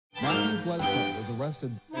Bledsoe was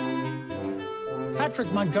arrested.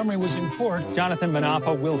 Patrick Montgomery was in court. Jonathan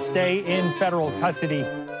Manapa will stay in federal custody.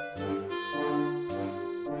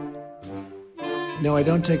 No, I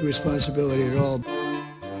don't take responsibility at all.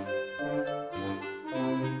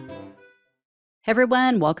 Hey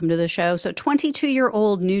everyone, welcome to the show. So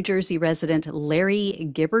 22-year-old New Jersey resident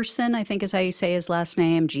Larry Giberson, I think is how you say his last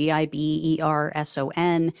name,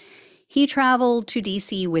 Giberson. He traveled to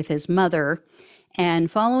D.C. with his mother,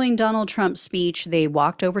 and following Donald Trump's speech, they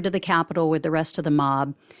walked over to the Capitol with the rest of the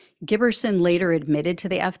mob. Giberson later admitted to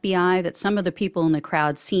the FBI that some of the people in the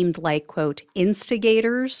crowd seemed like, quote,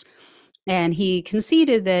 instigators. And he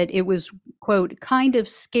conceded that it was, quote, kind of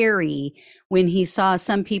scary when he saw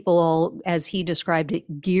some people, as he described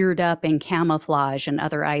it, geared up in camouflage and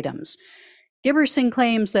other items. Giberson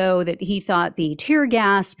claims, though, that he thought the tear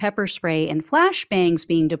gas, pepper spray, and flashbangs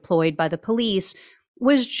being deployed by the police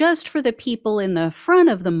was just for the people in the front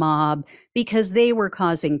of the mob because they were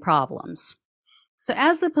causing problems. So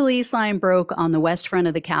as the police line broke on the west front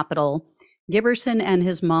of the Capitol, Giberson and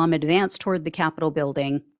his mom advanced toward the Capitol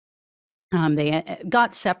building. They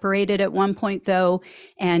got separated at one point, though,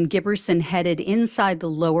 and Giberson headed inside the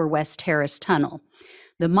lower West Terrace tunnel.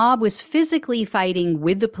 The mob was physically fighting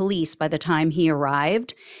with the police by the time he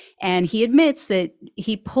arrived, and he admits that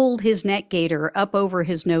he pulled his neck gaiter up over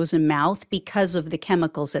his nose and mouth because of the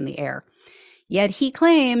chemicals in the air. Yet he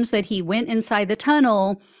claims that he went inside the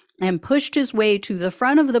tunnel and pushed his way to the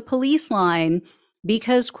front of the police line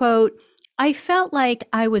because, quote, I felt like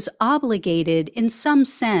I was obligated in some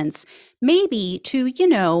sense, maybe to,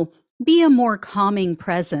 be a more calming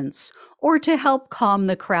presence or to help calm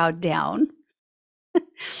the crowd down.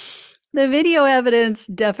 The video evidence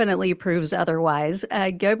definitely proves otherwise.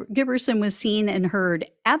 Giberson was seen and heard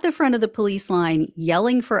at the front of the police line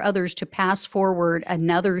yelling for others to pass forward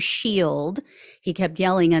another shield. He kept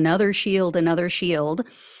yelling, another shield, another shield.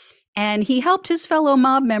 And he helped his fellow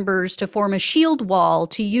mob members to form a shield wall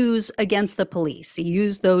to use against the police. He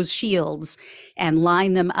used those shields and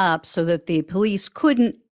lined them up so that the police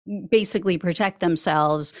couldn't basically protect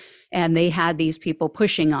themselves, and they had these people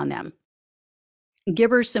pushing on them.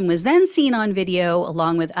 Giberson was then seen on video,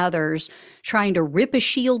 along with others, trying to rip a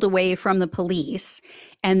shield away from the police.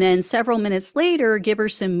 And then several minutes later,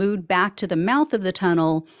 Giberson moved back to the mouth of the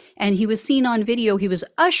tunnel, and he was seen on video. He was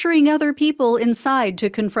ushering other people inside to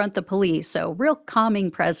confront the police. So real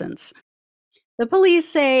calming presence. The police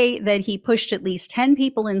say that he pushed at least 10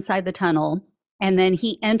 people inside the tunnel, and then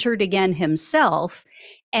he entered again himself,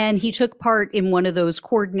 and he took part in one of those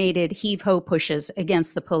coordinated heave-ho pushes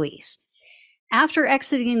against the police. After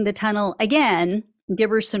exiting the tunnel again,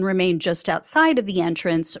 Giberson remained just outside of the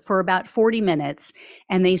entrance for about 40 minutes,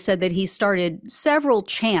 and they said that he started several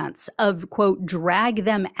chants of, quote, drag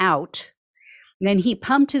them out. And then he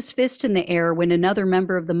pumped his fist in the air when another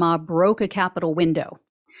member of the mob broke a Capitol window.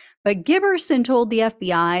 But Giberson told the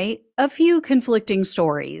FBI a few conflicting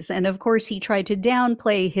stories, and of course he tried to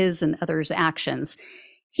downplay his and others' actions.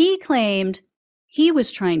 He claimed he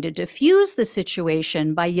was trying to defuse the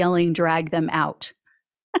situation by yelling, drag them out.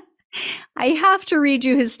 I have to read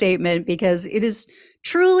you his statement because it is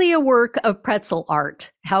truly a work of pretzel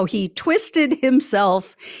art, how he twisted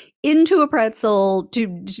himself into a pretzel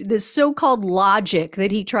to this so-called logic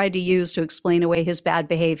that he tried to use to explain away his bad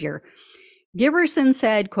behavior. Giberson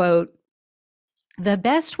said, quote, the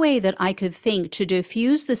best way that I could think to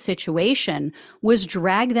diffuse the situation was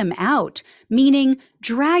drag them out, meaning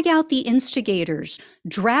drag out the instigators,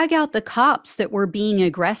 drag out the cops that were being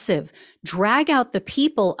aggressive, drag out the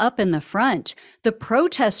people up in the front, the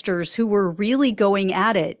protesters who were really going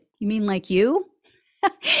at it. You mean like you?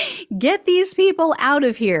 Get these people out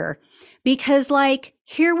of here because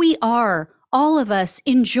here we are, all of us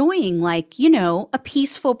enjoying a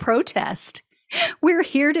peaceful protest. We're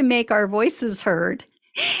here to make our voices heard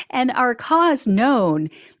and our cause known.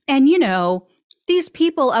 And, these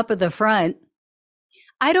people up at the front,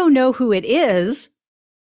 I don't know who it is.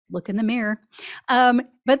 Look in the mirror.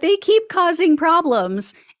 But they keep causing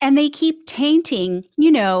problems and they keep tainting,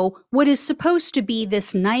 what is supposed to be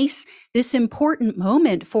this important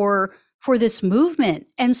moment for this movement.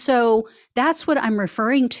 And so that's what I'm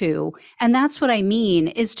referring to. And that's what I mean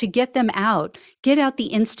is to get them out, get out the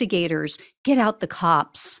instigators, get out the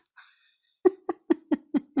cops.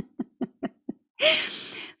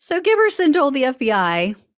 So Giberson told the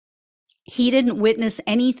FBI he didn't witness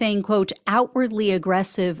anything, quote, outwardly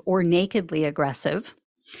aggressive or nakedly aggressive.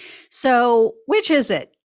 So which is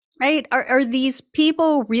it, right? Are these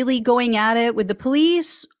people really going at it with the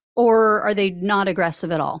police or are they not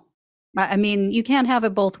aggressive at all? I mean, you can't have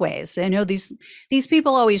it both ways. I know these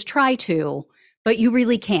people always try to, but you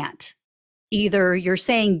really can't. Either you're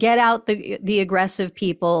saying get out the aggressive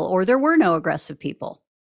people, or there were no aggressive people.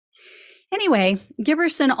 Anyway,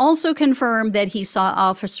 Giberson also confirmed that he saw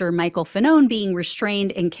Officer Michael Fanone being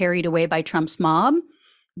restrained and carried away by Trump's mob.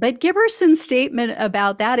 But Giberson's statement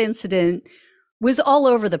about that incident was all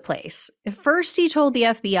over the place. At first, he told the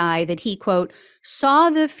FBI that he, quote, saw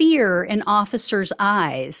the fear in officers'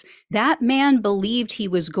 eyes. That man believed he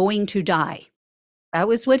was going to die. That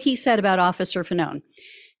was what he said about Officer Fanone.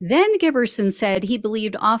 Then Giberson said he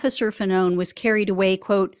believed Officer Fanone was carried away,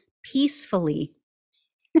 quote, peacefully.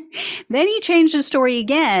 Then he changed his story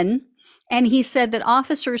again, and he said that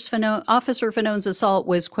Officer Fanone's assault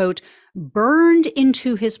was, quote, burned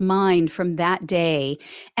into his mind from that day,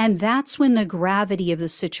 and that's when the gravity of the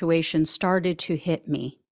situation started to hit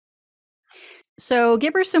me. So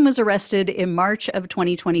Giberson was arrested in March of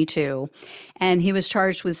 2022, and he was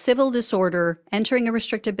charged with civil disorder, entering a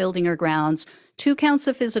restricted building or grounds, 2 counts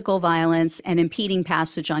of physical violence, and impeding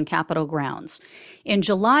passage on Capitol grounds. In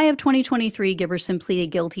July of 2023, Giberson pleaded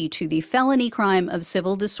guilty to the felony crime of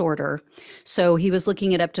civil disorder. So he was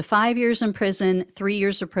looking at up to 5 years in prison, 3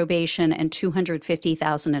 years of probation, and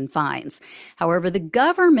 $250,000 in fines. However, the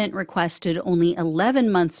government requested only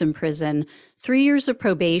 11 months in prison, 3 years of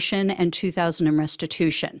probation, and $2,000 in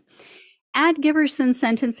restitution. At Giberson's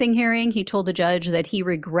sentencing hearing, he told the judge that he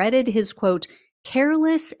regretted his, quote,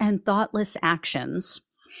 careless and thoughtless actions.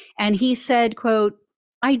 And he said, quote,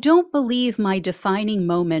 I don't believe my defining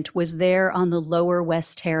moment was there on the lower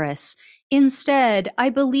West Terrace. Instead, I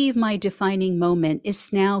believe my defining moment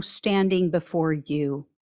is now standing before you.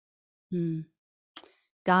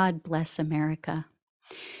 God bless America.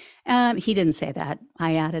 He didn't say that.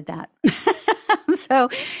 I added that. So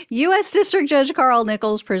U.S. District Judge Carl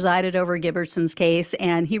Nichols presided over Giberson's case,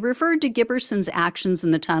 and he referred to Giberson's actions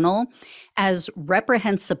in the tunnel as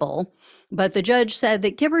reprehensible. But the judge said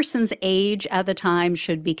that Giberson's age at the time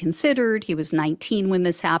should be considered. He was 19 when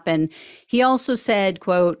this happened. He also said,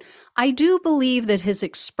 quote, I do believe that his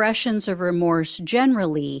expressions of remorse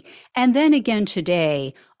generally, and then again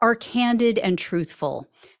today, are candid and truthful.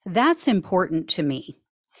 That's important to me.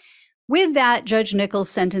 With that, Judge Nichols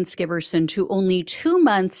sentenced Giberson to only 2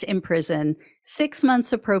 months in prison, 6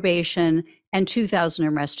 months of probation, and $2,000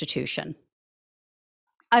 in restitution.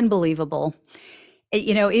 Unbelievable.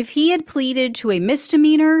 You know, if he had pleaded to a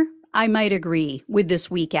misdemeanor, I might agree with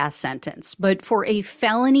this weak-ass sentence. But for a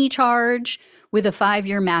felony charge with a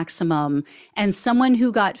 5-year maximum and someone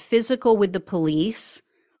who got physical with the police,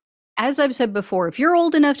 as I've said before, if you're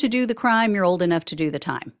old enough to do the crime, you're old enough to do the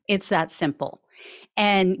time. It's that simple.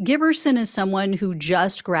 And Giberson is someone who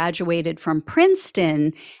just graduated from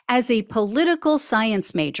Princeton as a political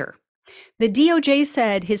science major. The DOJ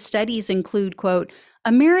said his studies include, quote,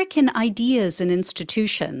 American ideas and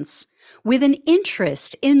institutions with an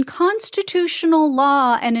interest in constitutional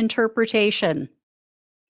law and interpretation.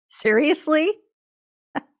 Seriously?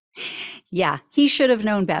 Yeah, he should have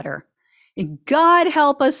known better. God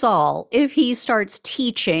help us all if he starts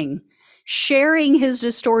teaching, sharing his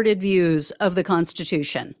distorted views of the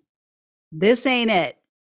Constitution. This ain't it.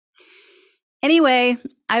 Anyway,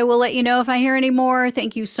 I will let you know if I hear any more.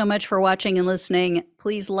 Thank you so much for watching and listening.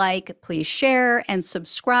 Please like, please share, and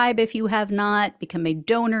subscribe if you have not. Become a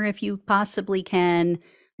donor if you possibly can.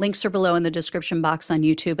 Links are below in the description box on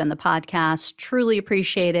YouTube and the podcast. Truly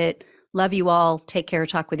appreciate it. Love you all. Take care.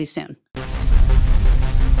 Talk with you soon.